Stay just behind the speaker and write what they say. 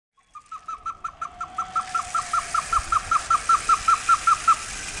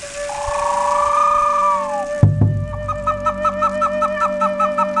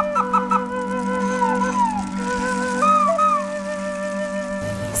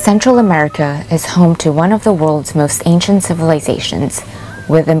Central America is home to one of the world's most ancient civilizations,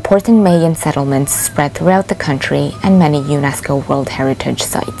 with important Mayan settlements spread throughout the country and many UNESCO World Heritage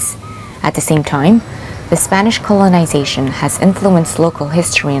Sites. At the same time, the Spanish colonization has influenced local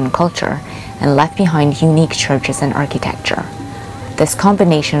history and culture and left behind unique churches and architecture. This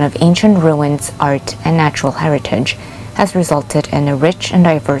combination of ancient ruins, art, and natural heritage has resulted in a rich and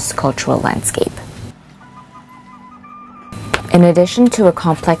diverse cultural landscape. In addition to a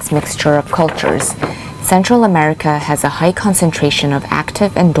complex mixture of cultures, Central America has a high concentration of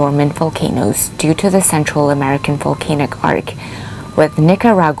active and dormant volcanoes due to the Central American volcanic arc, with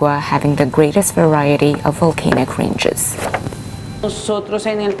Nicaragua having the greatest variety of volcanic ranges. Nosotros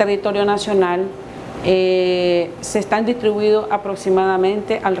en el territorio nacional se están distribuidos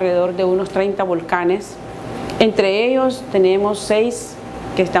aproximadamente alrededor de unos 30 volcanes. Entre ellos tenemos 6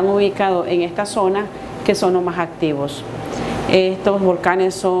 que están ubicados en esta zona, que son los más activos. Estos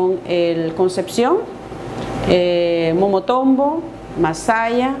volcanes son el Concepción, Momotombo,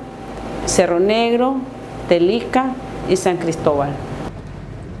 Masaya, Cerro Negro, Telica y San Cristóbal.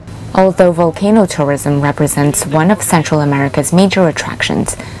 Although volcano tourism represents one of Central America's major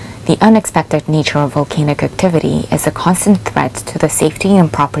attractions, the unexpected nature of volcanic activity is a constant threat to the safety and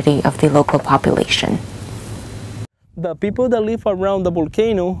property of the local population. The people that live around the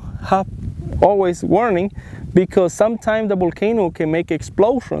volcano have always warning, because sometimes the volcano can make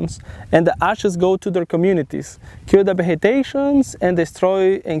explosions and the ashes go to their communities, kill the vegetations, and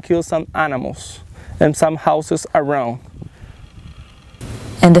destroy and kill some animals and some houses around.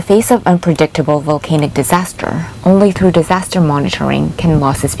 In the face of unpredictable volcanic disaster, only through disaster monitoring can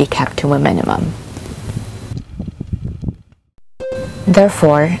losses be kept to a minimum.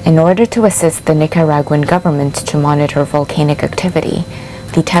 Therefore, in order to assist the Nicaraguan government to monitor volcanic activity,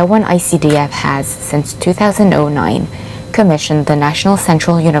 the TaiwanICDF has, since 2009, commissioned the National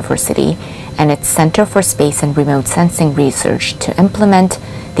Central University and its Center for Space and Remote Sensing Research to implement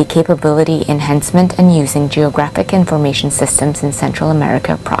the Capability Enhancement and Using Geographic Information Systems in Central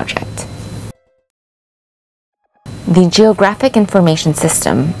America project. The Geographic Information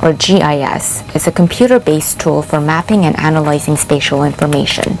System, or GIS, is a computer-based tool for mapping and analyzing spatial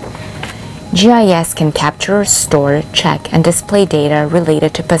information. GIS can capture, store, check, and display data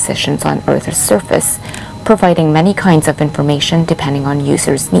related to positions on Earth's surface, providing many kinds of information depending on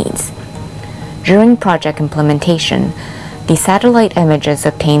users' needs. During project implementation, the satellite images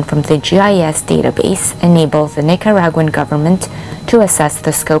obtained from the GIS database enable the Nicaraguan government to assess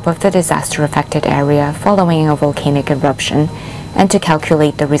the scope of the disaster-affected area following a volcanic eruption and to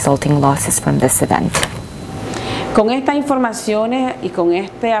calculate the resulting losses from this event. Con estas informaciones y con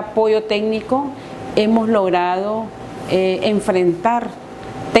este apoyo técnico hemos logrado enfrentar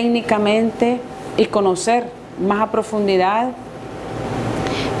técnicamente y conocer más a profundidad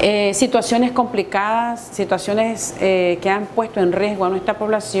situaciones complicadas, situaciones que han puesto en riesgo a nuestra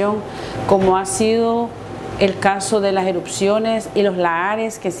población, como ha sido el caso de las erupciones y los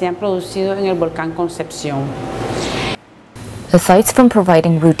lahares que se han producido en el volcán Concepción. Aside from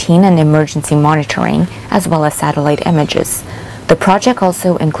providing routine and emergency monitoring, as well as satellite images, the project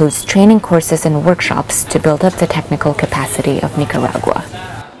also includes training courses and workshops to build up the technical capacity of Nicaragua.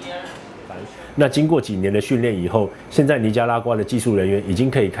 那经过几年的训练以后，现在尼加拉瓜的技术人员已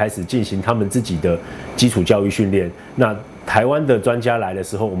经可以开始进行他们自己的基础教育训练。那台湾的专家来的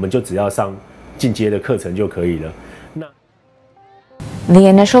时候，我们就只要上进阶的课程就可以了。The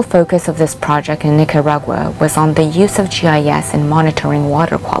initial focus of this project in Nicaragua was on the use of GIS in monitoring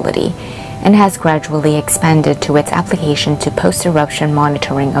water quality, and has gradually expanded to its application to post-eruption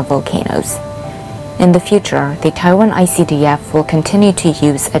monitoring of volcanoes. In the future, the TaiwanICDF will continue to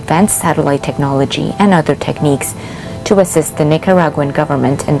use advanced satellite technology and other techniques to assist the Nicaraguan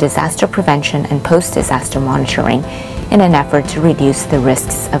government in disaster prevention and post-disaster monitoring in an effort to reduce the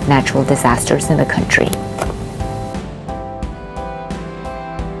risks of natural disasters in the country.